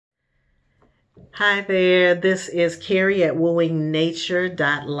Hi there, this is Carrie at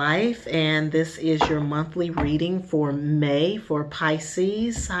wooingnature.life, and this is your monthly reading for May for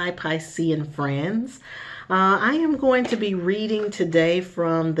Pisces. Hi, Piscean friends. I am going to be reading today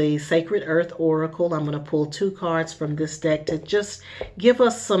from the Sacred Earth Oracle. I'm going to pull two cards from this deck to just give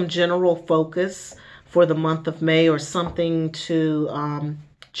us some general focus for the month of May, or something to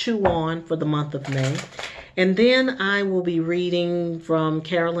chew on for the month of May. And then I will be reading from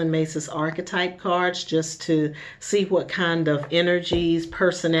Carolyn Mace's archetype cards just to see what kind of energies,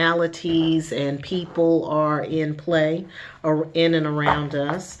 personalities, and people are in play or in and around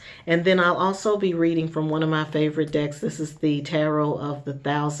us. And then I'll also be reading from one of my favorite decks. This is the Tarot of the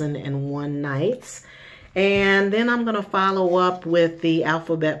 1001 Nights. And then I'm going to follow up with the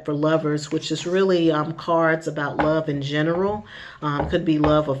Alphabet for Lovers, which is really cards about love in general. Could be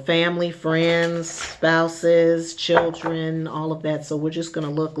love of family, friends, spouses, children, all of that. So we're just going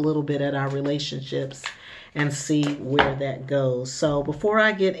to look a little bit at our relationships and see where that goes. So before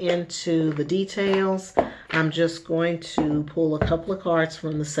I get into the details, I'm just going to pull a couple of cards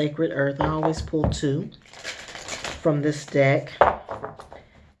from the Sacred Earth. I always pull two from this deck.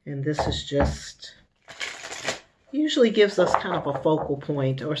 And this is just usually gives us kind of a focal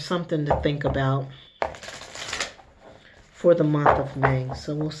point or something to think about for the month of May.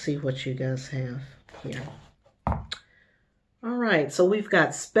 So we'll see what you guys have here. All right, so we've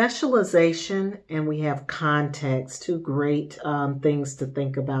got specialization and we have context, two great things to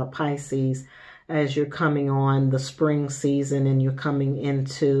think about, Pisces, as you're coming on the spring season and you're coming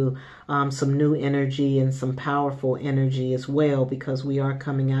into some new energy and some powerful energy as well, because we are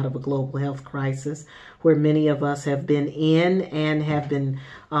coming out of a global health crisis where many of us have been in and have been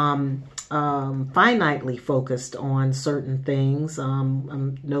finitely focused on certain things.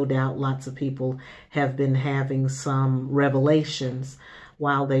 No doubt lots of people have been having some revelations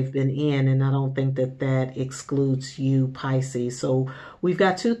while they've been in, and I don't think that that excludes you, Pisces. So we've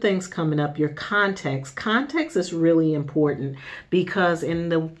got two things coming up. Your context. Context is really important because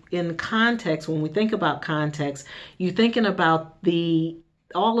in context, when we think about context, you're thinking about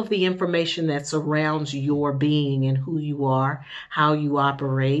all of the information that surrounds your being and who you are, how you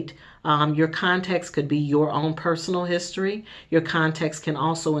operate. Your context could be your own personal history. Your context can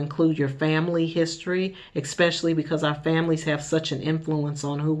also include your family history, especially because our families have such an influence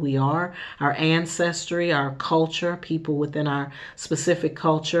on who we are, our ancestry, our culture, people within our specific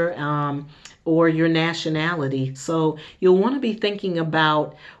culture, or your nationality. So you'll want to be thinking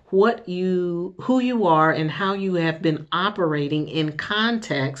about who you are and how you have been operating in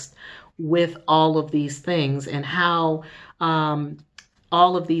context with all of these things, and how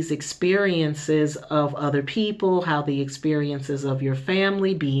all of these experiences of other people, how the experiences of your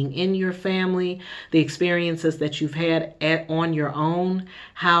family, being in your family, the experiences that you've had on your own,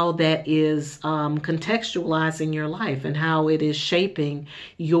 how that is contextualizing your life and how it is shaping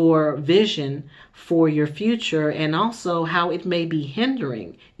your vision for your future, and also how it may be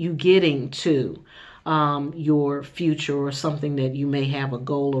hindering you getting to your future or something that you may have a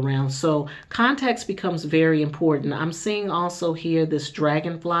goal around. So context becomes very important. I'm seeing also here this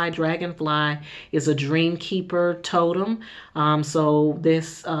dragonfly. Dragonfly is a dream keeper totem. So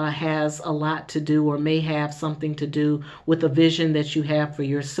this has a lot to do, or may have something to do, with a vision that you have for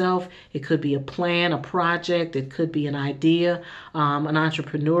yourself. It could be a plan, a project. It could be an idea, an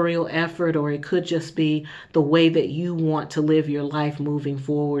entrepreneurial effort, or it could just be the way that you want to live your life moving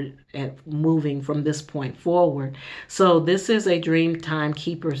forward, moving from this point forward. So this is a dream time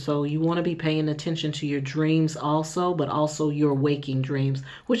keeper. So you want to be paying attention to your dreams also, but also your waking dreams,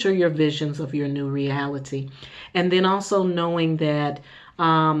 which are your visions of your new reality. And then also knowing that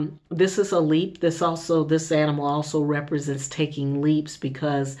this is a leap. This animal also represents taking leaps,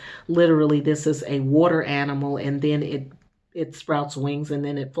 because literally this is a water animal, and then it sprouts wings and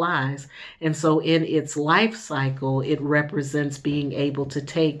then it flies. And so in its life cycle, it represents being able to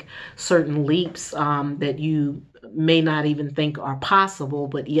take certain leaps that you may not even think are possible,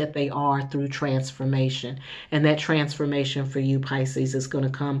 but yet they are, through transformation. And that transformation for you, Pisces, is going to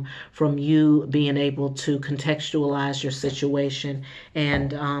come from you being able to contextualize your situation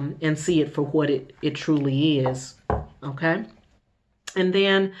and see it for what it truly is. Okay? And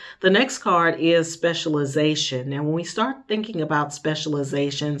then the next card is specialization. Now, when we start thinking about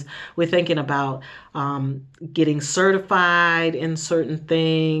specializations, we're thinking about getting certified in certain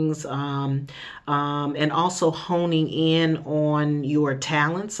things, and also honing in on your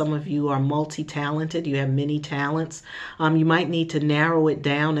talents. Some of you are multi-talented. You have many talents. You might need to narrow it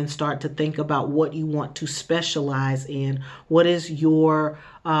down and start to think about what you want to specialize in. What is your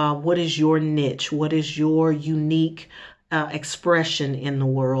niche? What is your unique expression in the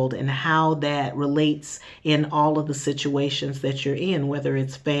world and how that relates in all of the situations that you're in, whether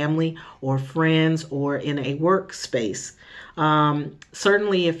it's family or friends or in a workspace.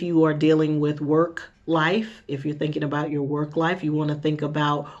 Certainly, if you are dealing with work life, if you're thinking about your work life, you want to think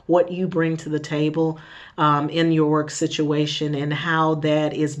about what you bring to the table in your work situation and how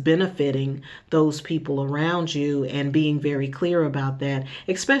that is benefiting those people around you, and being very clear about that,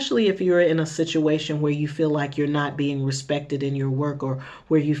 especially if you're in a situation where you feel like you're not being respected in your work, or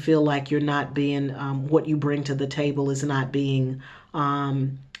where you feel like you're not being, what you bring to the table is not being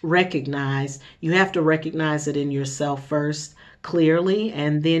recognized. You have to recognize it in yourself first, clearly,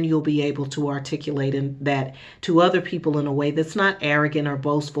 and then you'll be able to articulate that to other people in a way that's not arrogant or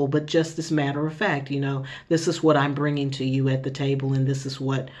boastful, but just as matter of fact. This is what I'm bringing to you at the table, and this is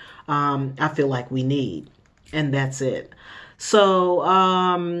what I feel like we need, and that's it. So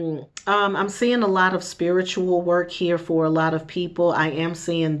I'm seeing a lot of spiritual work here for a lot of people. I am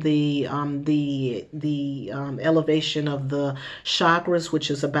seeing the elevation of the chakras,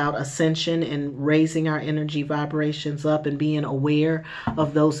 which is about ascension and raising our energy vibrations up and being aware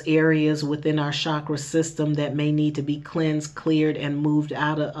of those areas within our chakra system that may need to be cleansed, cleared, and moved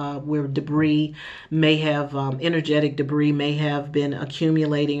out of where debris may have, energetic debris may have been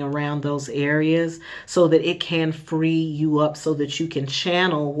accumulating around those areas, so that it can free you up, so that you can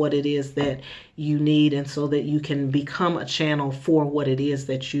channel what it is that you need, and so that you can become a channel for what it is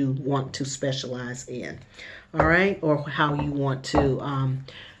that you want to specialize in. All right, or how you want to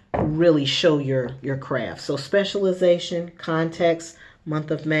really show your craft. So specialization, context, month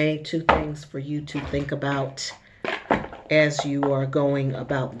of May, 2 things for you to think about as you are going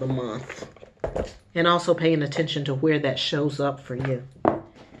about the month, and also paying attention to where that shows up for you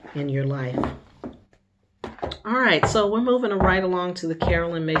in your life. All right, so we're moving right along to the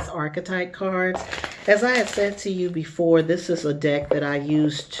Carolyn Mace archetype cards. As I had said to you before, this is a deck that I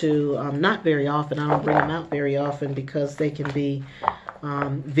use to, not very often, I don't bring them out very often because they can be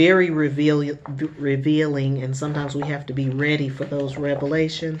very revealing, and sometimes we have to be ready for those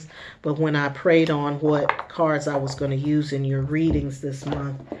revelations. But when I prayed on what cards I was going to use in your readings this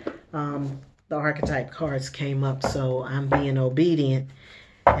month, the archetype cards came up, so I'm being obedient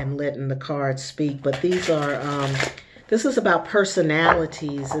and letting the cards speak. But these are, this is about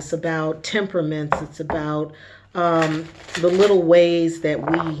personalities. It's about temperaments. It's about the little ways that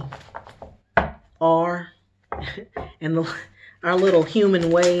we are and our little human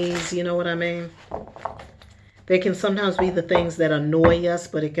ways, you know what I mean? They can sometimes be the things that annoy us,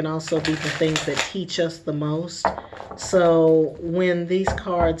 but it can also be the things that teach us the most. So when these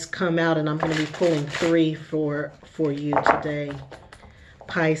cards come out, and I'm going to be pulling 3 for you today,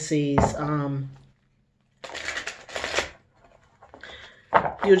 Pisces,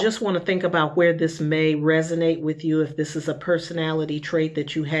 you'll just want to think about where this may resonate with you. If this is a personality trait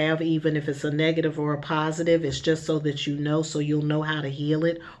that you have, even if it's a negative or a positive, it's just so that you know, so you'll know how to heal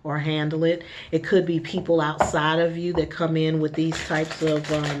it or handle it. It could be people outside of you that come in with these types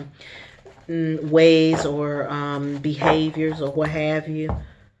of ways or behaviors or what have you.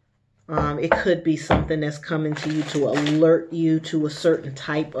 It could be something that's coming to you to alert you to a certain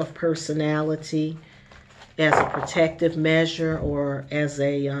type of personality as a protective measure, or as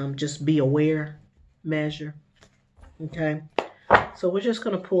a just be aware measure. Okay, so we're just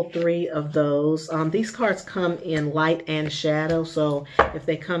going to pull 3 of those. These cards come in light and shadow, so if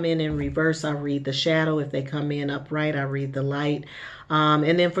they come in reverse, I read the shadow. If they come in upright, I read the light.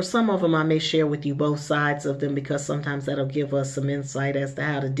 And then for some of them, I may share with you both sides of them, because sometimes that'll give us some insight as to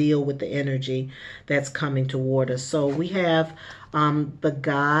how to deal with the energy that's coming toward us. So we have the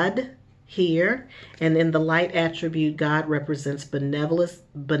God here, and in the light attribute, God represents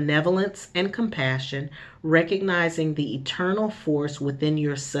benevolence and compassion, recognizing the eternal force within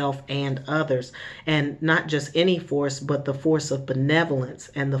yourself and others, and not just any force, but the force of benevolence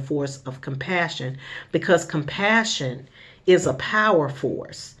and the force of compassion, because compassion is a power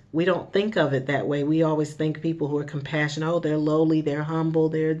force. We don't think of it that way. We always think people who are compassionate, oh, they're lowly, they're humble,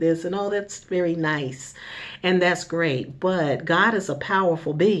 they're this, and oh, that's very nice, and that's great. But God is a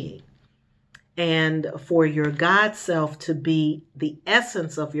powerful being. And for your God self to be, the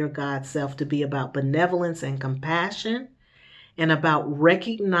essence of your God self to be about benevolence and compassion, and about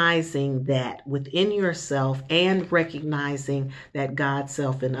recognizing that within yourself and recognizing that God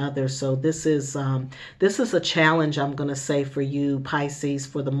self in others. So this is a challenge, I'm going to say, for you, Pisces,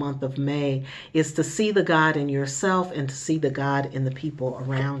 for the month of May, is to see the God in yourself and to see the God in the people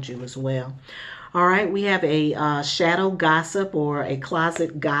around you as well. All right, we have a shadow gossip, or a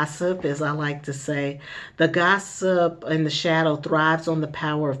closet gossip, as I like to say. The gossip in the shadow thrives on the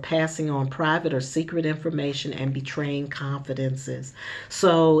power of passing on private or secret information and betraying confidences.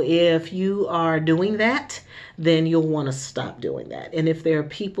 So if you are doing that, then you'll want to stop doing that. And if there are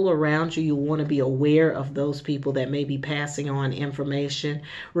people around you, you want to be aware of those people that may be passing on information.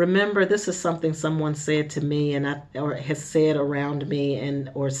 Remember, this is something someone said to me, or has said around me,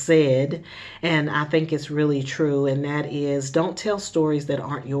 and I think it's really true. And that is, don't tell stories that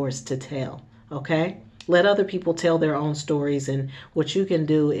aren't yours to tell. Okay? Let other people tell their own stories, and what you can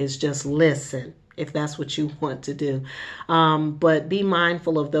do is just listen, if that's what you want to do. But be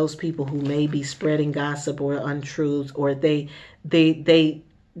mindful of those people who may be spreading gossip or untruths, or they feed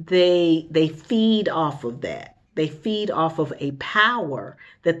off of that. They feed off of a power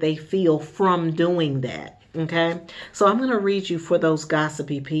that they feel from doing that. Okay, so I'm going to read you for those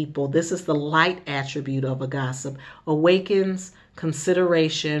gossipy people. This is the light attribute of a gossip. Awakens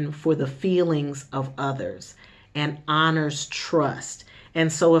consideration for the feelings of others and honors trust. And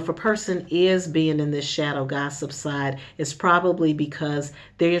so if a person is being in this shadow gossip side, it's probably because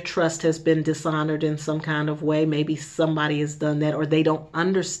their trust has been dishonored in some kind of way. Maybe somebody has done that, or they don't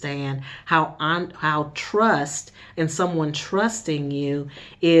understand how trust and someone trusting you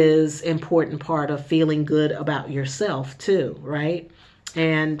is important part of feeling good about yourself too, right?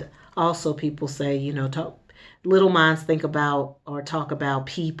 And also people say, little minds think about or talk about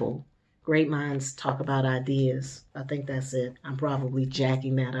people. Great minds talk about ideas. I think that's it. I'm probably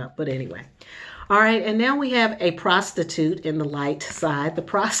jacking that up. But anyway. All right. And now we have a prostitute in the light side. The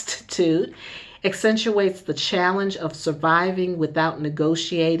prostitute accentuates the challenge of surviving without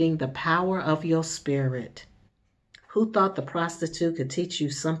negotiating the power of your spirit. Who thought the prostitute could teach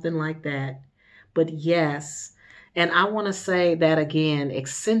you something like that? But yes. And I want to say that again,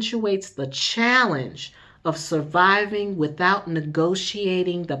 accentuates the challenge of surviving without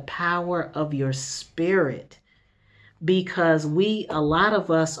negotiating the power of your spirit. Because a lot of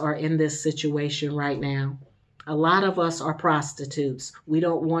us are in this situation right now. A lot of us are prostitutes. We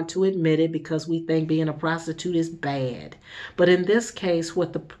don't want to admit it because we think being a prostitute is bad. But in this case,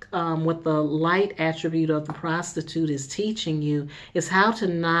 what the light attribute of the prostitute is teaching you is how to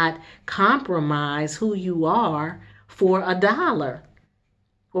not compromise who you are for $1.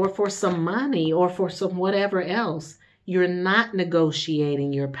 Or for some money, or for some whatever else. You're not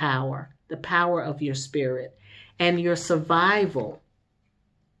negotiating your power, the power of your spirit, and your survival.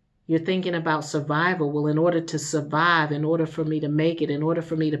 You're thinking about survival. Well, in order to survive, in order for me to make it, in order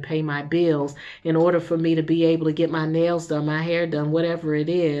for me to pay my bills, in order for me to be able to get my nails done, my hair done, whatever it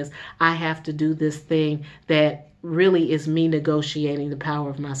is, I have to do this thing that really is me negotiating the power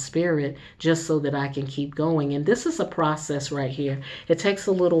of my spirit just so that I can keep going. And this is a process right here. It takes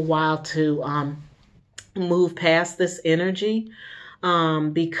a little while to move past this energy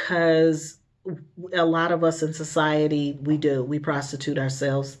because a lot of us in society, we prostitute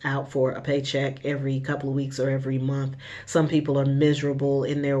ourselves out for a paycheck every couple of weeks or every month. Some people are miserable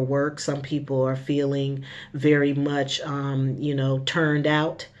in their work. Some people are feeling very much, turned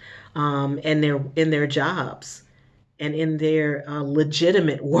out and they're in their jobs and in their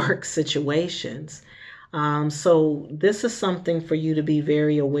legitimate work situations. So this is something for you to be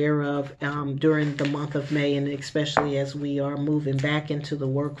very aware of during the month of May, and especially as we are moving back into the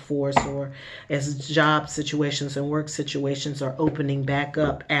workforce, or as job situations and work situations are opening back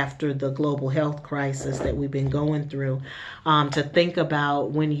up after the global health crisis that we've been going through, to think about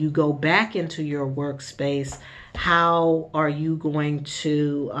when you go back into your workspace, how are you going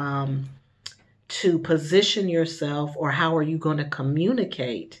to position yourself, or how are you going to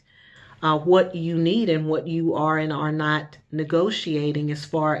communicate what you need and what you are and are not negotiating as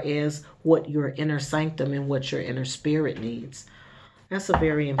far as what your inner sanctum and what your inner spirit needs. That's a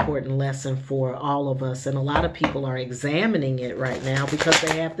very important lesson for all of us. And a lot of people are examining it right now because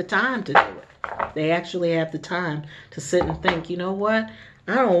they have the time to do it. They actually have the time to sit and think, you know what?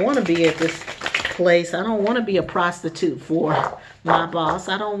 I don't want to be at this place. I don't want to be a prostitute for my boss.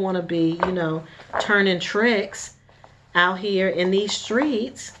 I don't want to be, turning tricks out here in these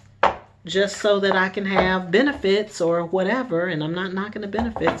streets just so that I can have benefits or whatever. And I'm not knocking the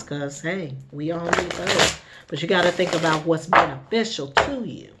benefits because, hey, we all need those. But you got to think about what's beneficial to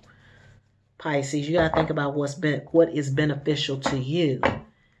you. Pisces, you got to think about what is beneficial to you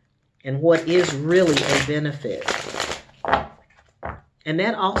and what is really a benefit. And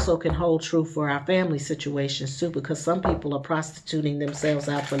that also can hold true for our family situations too, because some people are prostituting themselves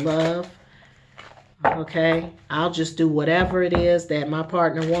out for love. Okay, I'll just do whatever it is that my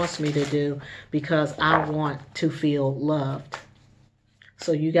partner wants me to do because I want to feel loved.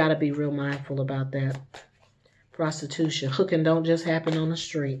 So you got to be real mindful about that. Prostitution. Hooking don't just happen on the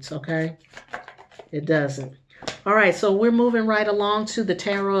streets, okay? It doesn't. All right, so we're moving right along to the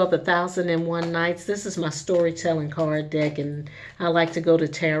Tarot of 1001 Nights. This is my storytelling card deck, and I like to go to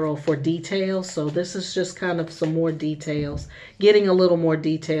tarot for details. So this is just kind of some more details, getting a little more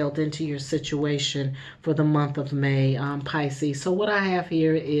detailed into your situation for the month of May, Pisces. So what I have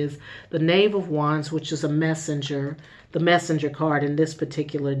here is the Knave of Wands, which is a messenger, the messenger card in this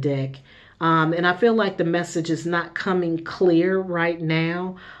particular deck. And I feel like the message is not coming clear right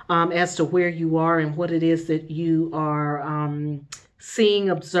now as to where you are and what it is that you are seeing,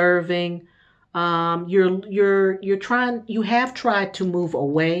 observing. You have tried to move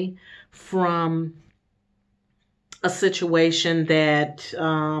away from a situation that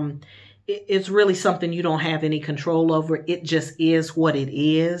it's really something you don't have any control over. It just is what it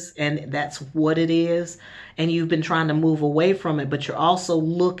is, and that's what it is. And you've been trying to move away from it, but you're also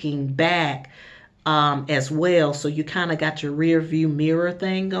looking back as well. So you kind of got your rear view mirror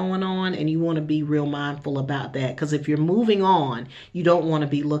thing going on, and you want to be real mindful about that. Because if you're moving on, you don't want to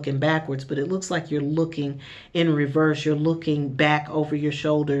be looking backwards, but it looks like you're looking in reverse. You're looking back over your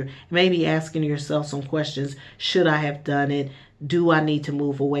shoulder, maybe asking yourself some questions. Should I have done it? Do I need to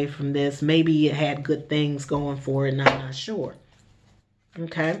move away from this? Maybe it had good things going for it, and I'm not sure.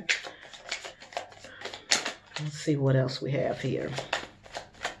 Okay. Let's see what else we have here.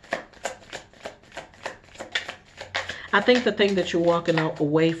 I think the thing that you're walking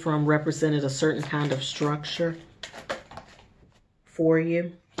away from represented a certain kind of structure for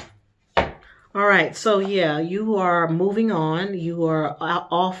you. All right, so yeah, you are moving on. You are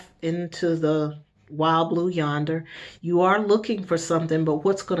off into the wild blue yonder. You are looking for something, but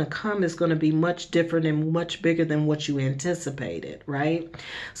what's going to come is going to be much different and much bigger than what you anticipated, right?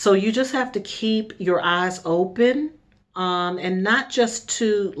 So you just have to keep your eyes open, and not just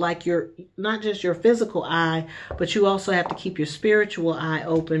not just your physical eye, but you also have to keep your spiritual eye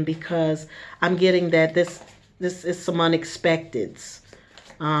open, because I'm getting that this is some unexpecteds.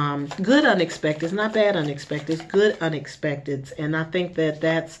 Good unexpecteds, not bad unexpecteds, good unexpecteds. And I think that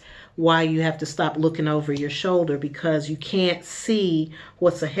that's why you have to stop looking over your shoulder, because you can't see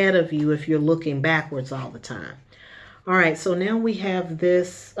what's ahead of you if you're looking backwards all the time. All right, so now we have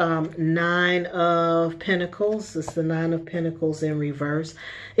this Nine of Pentacles. This is the Nine of Pentacles in reverse.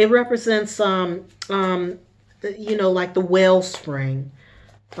 It represents, like the wellspring.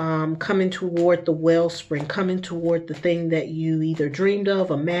 Coming toward the wellspring, coming toward the thing that you either dreamed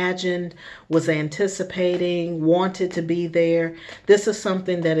of, imagined, was anticipating, wanted to be there. This is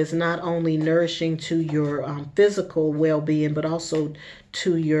something that is not only nourishing to your physical well-being, but also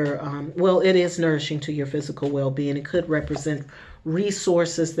to your, it is nourishing to your physical well-being. It could represent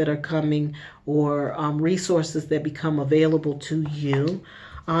resources that are coming, or resources that become available to you.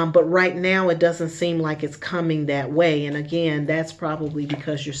 But right now, it doesn't seem like it's coming that way. And again, that's probably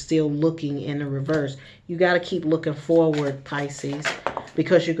because you're still looking in the reverse. You got to keep looking forward, Pisces,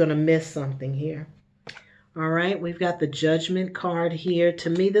 because you're going to miss something here. All right, we've got the Judgment card here. To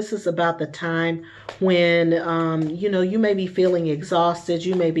me, this is about the time when, you may be feeling exhausted.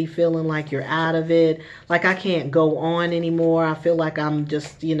 You may be feeling like you're out of it. Like, I can't go on anymore. I feel like I'm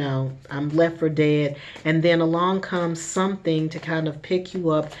just, I'm left for dead. And then along comes something to kind of pick you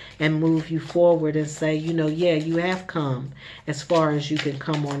up and move you forward and say, yeah, you have come as far as you can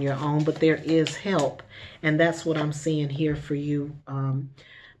come on your own, but there is help. And that's what I'm seeing here for you,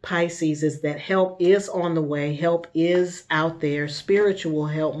 Pisces, is that help is on the way. Help is out there. Spiritual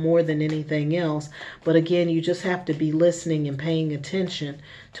help more than anything else. But again, you just have to be listening and paying attention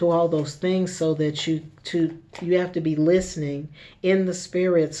to all those things, so that you have to be listening in the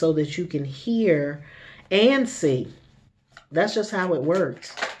spirit so that you can hear and see. That's just how it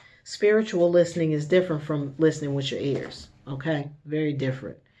works. Spiritual listening is different from listening with your ears. Okay? Very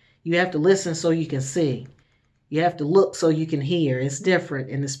different. You have to listen so you can see. You have to look so you can hear. It's different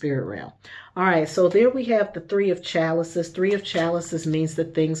in the spirit realm. All right, so there we have the Three of Chalices. Three of Chalices means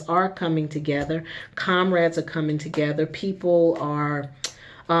that things are coming together. Comrades are coming together. People are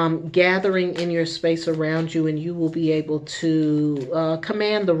gathering in your space around you, and you will be able to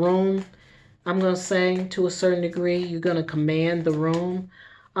command the room. I'm going to say, to a certain degree, you're going to command the room.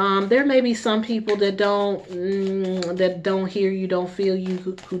 There may be some people that don't hear you, don't feel you,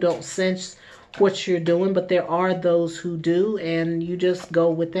 who don't sense what you're doing, but there are those who do, and you just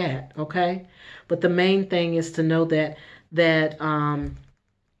go with that, okay? But the main thing is to know that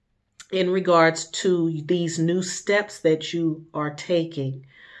in regards to these new steps that you are taking,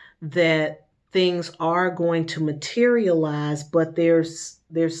 that things are going to materialize, but there's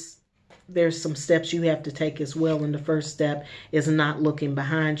there's some steps you have to take as well. And the first step is not looking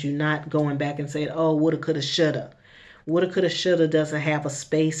behind you, not going back and saying, oh, woulda, coulda, shoulda. Woulda, coulda, shoulda doesn't have a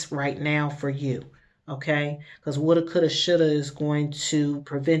space right now for you. Okay? Because woulda, coulda, shoulda is going to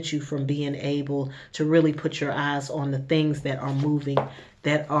prevent you from being able to really put your eyes on the things that are moving,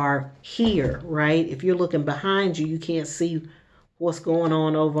 that are here, right? If you're looking behind you, you can't see what's going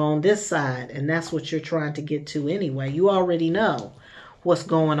on over on this side. And that's what you're trying to get to anyway. You already know what's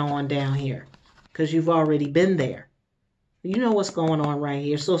going on down here because you've already been there. You know what's going on right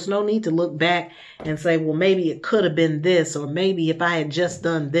here. So it's no need to look back and say, well, maybe it could have been this, or maybe if I had just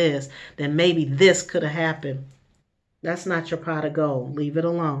done this, then maybe this could have happened. That's not your pot of gold. Leave it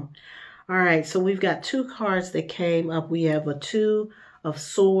alone. All right, so we've got 2 cards that came up. We have a 2 of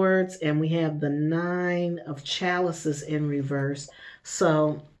Swords, and we have the 9 of Chalices in reverse.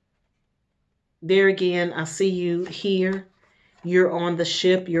 So there again, I see you here. You're on the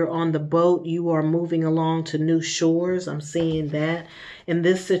ship, you're on the boat, you are moving along to new shores. I'm seeing that. In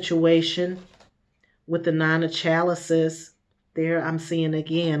this situation, with the 9 of Chalices, there I'm seeing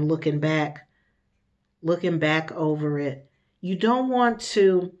again, looking back over it. You don't want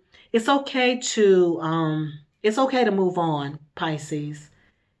to, it's okay to move on, Pisces.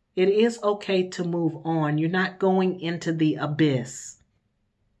 It is okay to move on. You're not going into the abyss.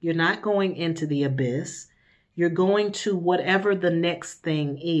 You're not going into the abyss. You're going to whatever the next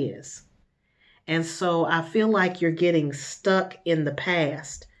thing is. And so I feel like you're getting stuck in the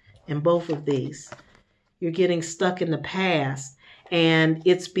past in both of these. You're getting stuck in the past. And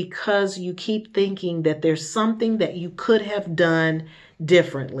it's because you keep thinking that there's something that you could have done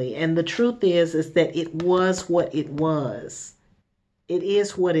differently. And the truth is that it was what it was. It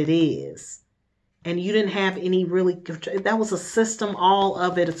is what it is. And you didn't have any really, that was a system all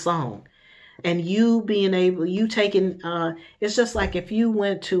of its own. And you being able, you taking, it's just like if you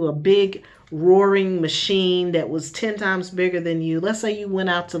went to a big roaring machine that was 10 times bigger than you. Let's say you went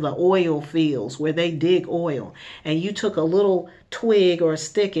out to the oil fields where they dig oil, and you took a little twig or a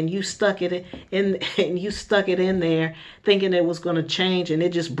stick and you stuck it in there thinking it was going to change, and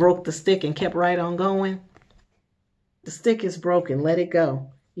it just broke the stick and kept right on going. The stick is broken. Let it go.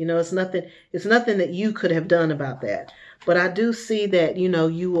 You know, it's nothing that you could have done about that. But I do see that, you know,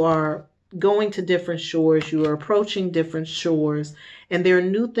 you are going to different shores, you are approaching different shores, and there are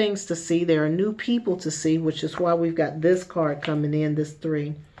new things to see, there are new people to see, which is why we've got this card coming in. This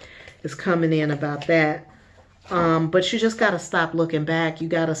 3 is coming in about that. But you just got to stop looking back. You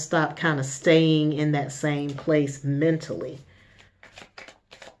got to stop kind of staying in that same place mentally,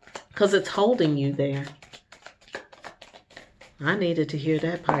 because it's holding you there. I needed to hear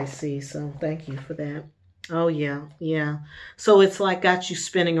that, Pisces, so thank you for that. Oh, yeah, yeah. So it's like got you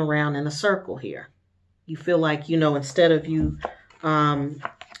spinning around in a circle here. You feel like, you know, instead of you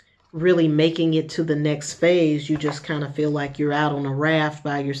really making it to the next phase, you just kind of feel like you're out on a raft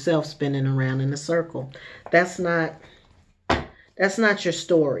by yourself spinning around in a circle. That's not your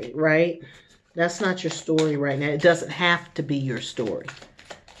story, right? That's not your story right now. It doesn't have to be your story.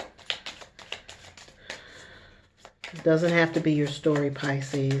 It doesn't have to be your story,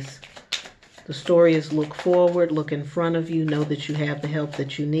 Pisces. The story is look forward, look in front of you, know that you have the help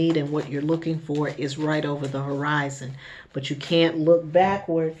that you need, and what you're looking for is right over the horizon. But you can't look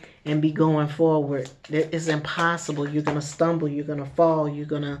backward and be going forward. It is impossible. You're going to stumble, you're going to fall, you're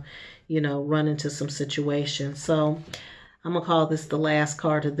going to, you know, run into some situations. So I'm going to call this the last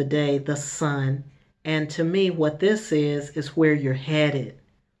card of the day, the Sun. And to me, what this is where you're headed.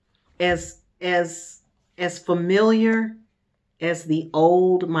 As familiar as the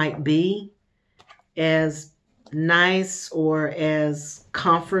old might be, as nice or as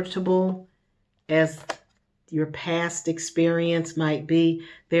comfortable as your past experience might be,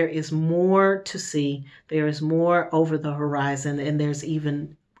 there is more to see. There is more over the horizon, and there's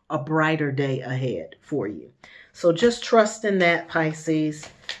even a brighter day ahead for you. So just trust in that, Pisces,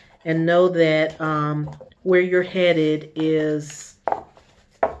 and know that where you're headed is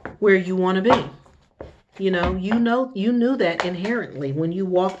where you want to be. You knew that inherently. When you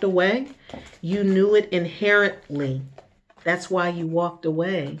walked away, you knew it inherently. That's why you walked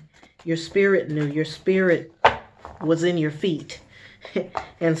away. Your spirit knew. Your spirit was in your feet.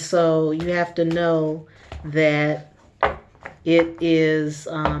 And so you have to know that it is,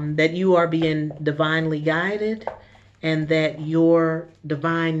 that you are being divinely guided, and that your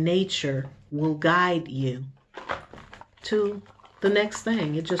divine nature will guide you to the next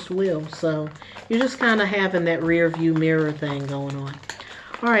thing. It just will. So you're just kind of having that rear view mirror thing going on.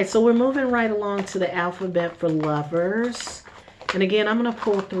 All right, so we're moving right along to the alphabet for lovers. And again, I'm going to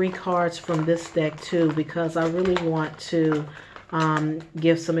pull 3 cards from this deck too, because I really want to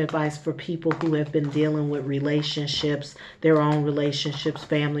give some advice for people who have been dealing with relationships, their own relationships,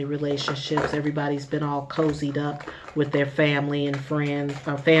 family relationships. Everybody's been all cozied up with their family and friends,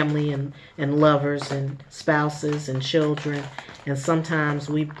 or family and lovers and spouses and children. And sometimes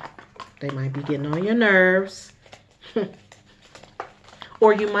they might be getting on your nerves.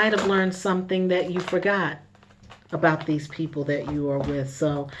 Or you might have learned something that you forgot about these people that you are with.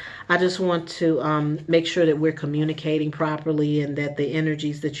 So I just want to make sure that we're communicating properly, and that the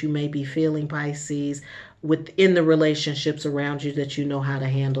energies that you may be feeling, Pisces, within the relationships around you, that you know how to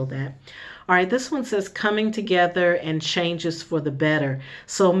handle that. All right, this one says coming together and changes for the better.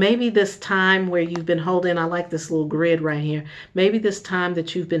 So maybe this time where you've been holding, I like this little grid right here, maybe this time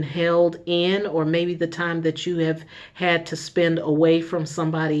that you've been held in, or maybe the time that you have had to spend away from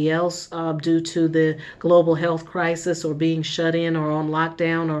somebody else due to the global health crisis, or being shut in or on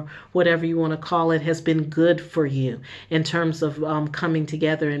lockdown, or whatever you want to call it, has been good for you in terms of coming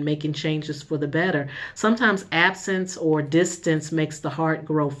together and making changes for the better. Sometimes absence or distance makes the heart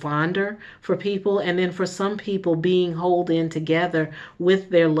grow fonder for people, and then for some people, being held in together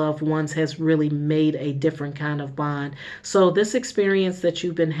with their loved ones has really made a different kind of bond. So this experience that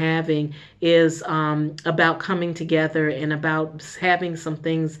you've been having is about coming together, and about having some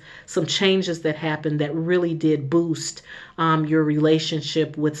things, some changes that happened that really did boost your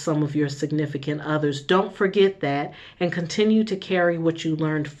relationship with some of your significant others. Don't forget that, and continue to carry what you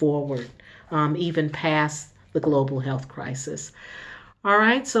learned forward, even past the global health crisis. All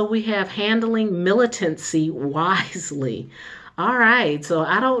right, so we have handling militancy wisely. All right, so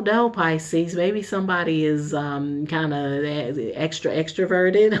I don't know, Pisces. Maybe somebody is kind of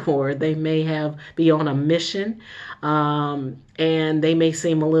extroverted, or they may be on a mission, and they may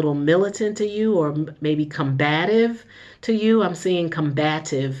seem a little militant to you, or maybe combative to you. I'm seeing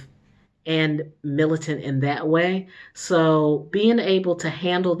combative and militant in that way. So being able to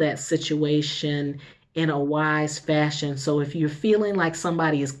handle that situation in a wise fashion. So if you're feeling like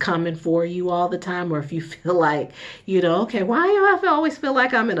somebody is coming for you all the time, or if you feel like, okay, why do I always feel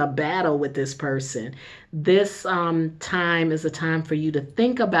like I'm in a battle with this person? This time is a time for you to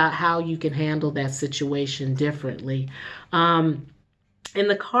think about how you can handle that situation differently. In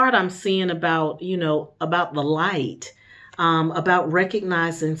the card, I'm seeing about the light, about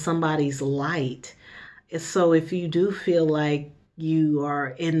recognizing somebody's light. So if you do feel like you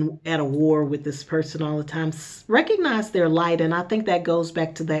are at a war with this person all the time, recognize their light. And I think that goes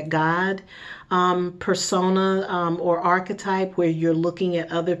back to that God persona or archetype, where you're looking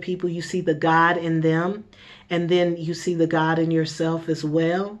at other people, you see the God in them, and then you see the God in yourself as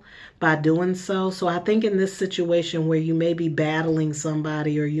well by doing so. So I think in this situation where you may be battling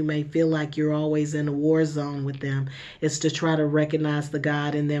somebody, or you may feel like you're always in a war zone with them, is to try to recognize the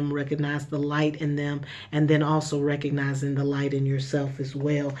God in them, recognize the light in them, and then also recognizing the light in yourself as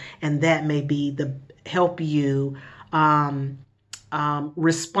well. And that may be help you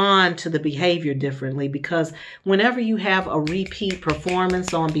respond to the behavior differently, because whenever you have a repeat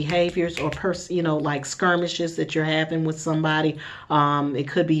performance on behaviors or like skirmishes that you're having with somebody, it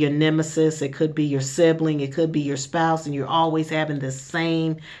could be your nemesis, it could be your sibling, it could be your spouse, and you're always having the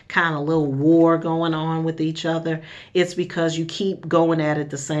same kind of little war going on with each other, it's because you keep going at it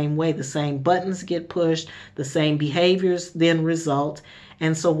the same way. The same buttons get pushed, the same behaviors then result.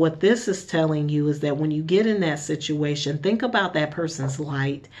 And so what this is telling you is that when you get in that situation, think about that person's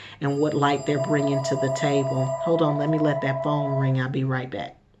light and what light they're bringing to the table. Hold on, let me let that phone ring. I'll be right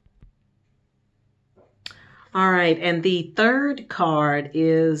back. All right, and the third card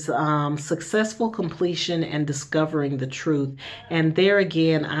is successful completion and discovering the truth. And there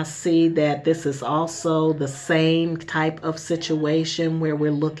again, I see that this is also the same type of situation where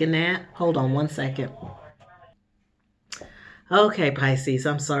we're looking at. Hold on one second. Okay, Pisces,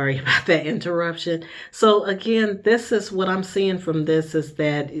 I'm sorry about that interruption. So again, this is what I'm seeing from this is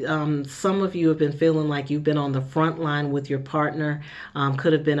that some of you have been feeling like you've been on the front line with your partner.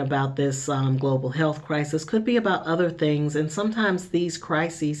 Could have been about this global health crisis, could be about other things. And sometimes these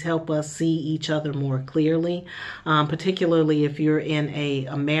crises help us see each other more clearly, particularly if you're in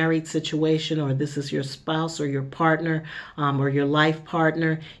a married situation, or this is your spouse or your partner or your life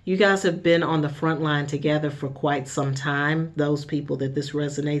partner. You guys have been on the front line together for quite some time, those people that this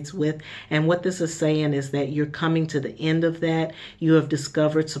resonates with. And what this is saying is that you're coming to the end of that. You have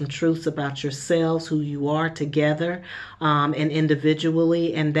discovered some truths about yourselves, who you are together and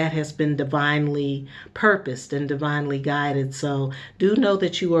individually, and that has been divinely purposed and divinely guided. So do know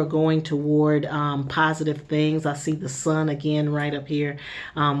that you are going toward positive things. I see the sun again right up here,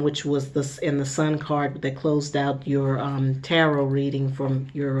 which was in the sun card that closed out your tarot reading from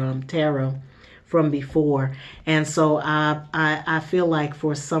your tarot from before. And so I feel like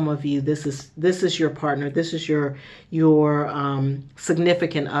for some of you, this is your partner, this is your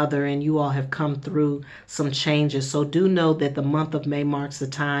significant other, and you all have come through some changes. So do know that the month of May marks the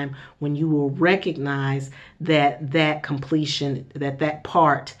time when you will recognize that completion, that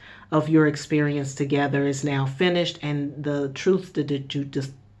part of your experience together is now finished, and the truths that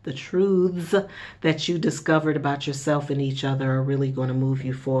you discovered about yourself and each other are really going to move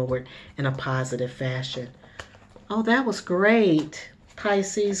you forward in a positive fashion. Oh, that was great,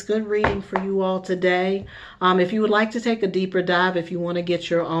 Pisces. Good reading for you all today. If you would like to take a deeper dive, if you want to get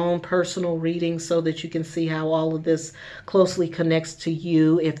your own personal reading so that you can see how all of this closely connects to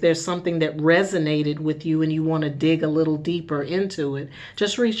you, if there's something that resonated with you and you want to dig a little deeper into it,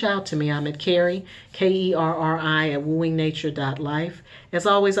 just reach out to me. I'm at Kerri, Kerri at wooingnature.life. As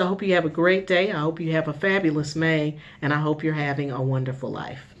always, I hope you have a great day. I hope you have a fabulous May, and I hope you're having a wonderful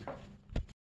life.